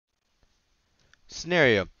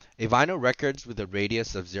Scenario: a vinyl records with a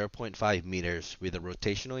radius of 0.5 meters with a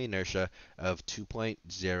rotational inertia of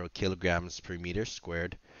 2.0 kilograms per meter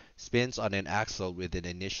squared spins on an axle with an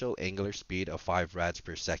initial angular speed of 5 rads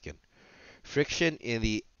per second. Friction in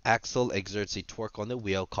the axle exerts a torque on the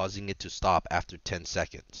wheel, causing it to stop after 10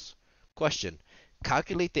 seconds. Question: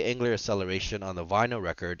 calculate the angular acceleration on the vinyl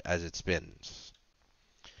record as it spins.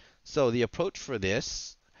 So the approach for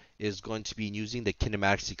this is going to be using the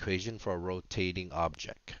kinematics equation for a rotating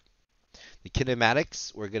object. The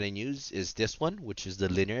kinematics we're going to use is this one, which is the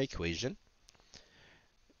linear equation,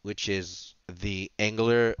 which is the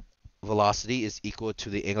angular velocity is equal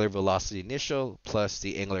to the angular velocity initial plus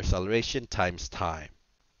the angular acceleration times time.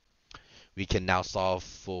 We can now solve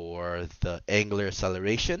for the angular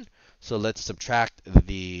acceleration. So let's subtract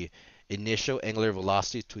the initial angular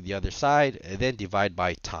velocity to the other side and then divide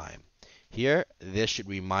by time. Here, this should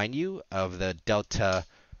remind you of the delta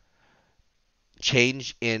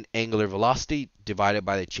change in angular velocity divided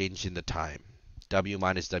by the change in the time. W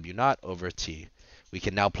minus W naught over T. We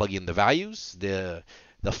can now plug in the values. The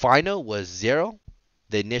final was 0.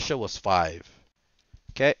 The initial was 5.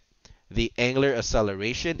 Okay. The angular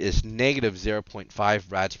acceleration is negative 0.5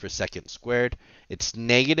 rads per second squared. It's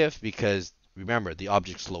negative because, remember, the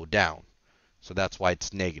object slowed down. So that's why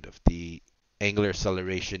it's negative. The angular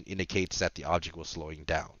acceleration indicates that the object was slowing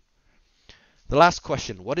down. The last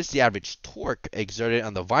question: what is the average torque exerted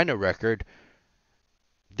on the vinyl record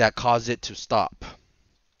that caused it to stop?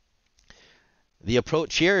 The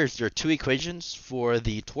approach here is there are two equations for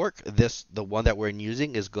the torque. The one that we're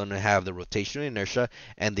using is going to have the rotational inertia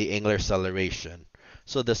and the angular acceleration.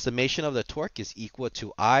 So the summation of the torque is equal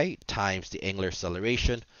to I times the angular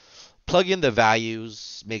acceleration. Plug in the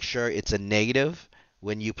values, make sure it's a negative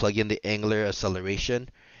when you plug in the angular acceleration,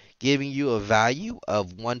 giving you a value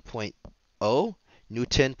of 1.0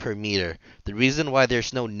 Newton per meter. The reason why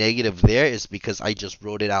there's no negative there is because I just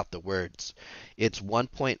wrote it out the words. It's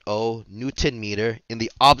 1.0 Newton meter in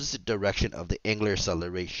the opposite direction of the angular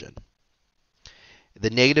acceleration. The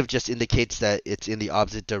negative just indicates that it's in the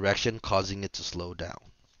opposite direction, causing it to slow down.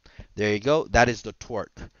 There you go. That is the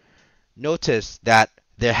torque. Notice that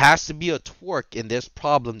there has to be a torque in this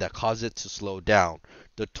problem that causes it to slow down.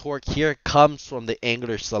 The torque here comes from the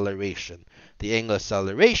angular acceleration. The angular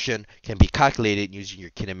acceleration can be calculated using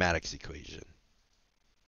your kinematics equation.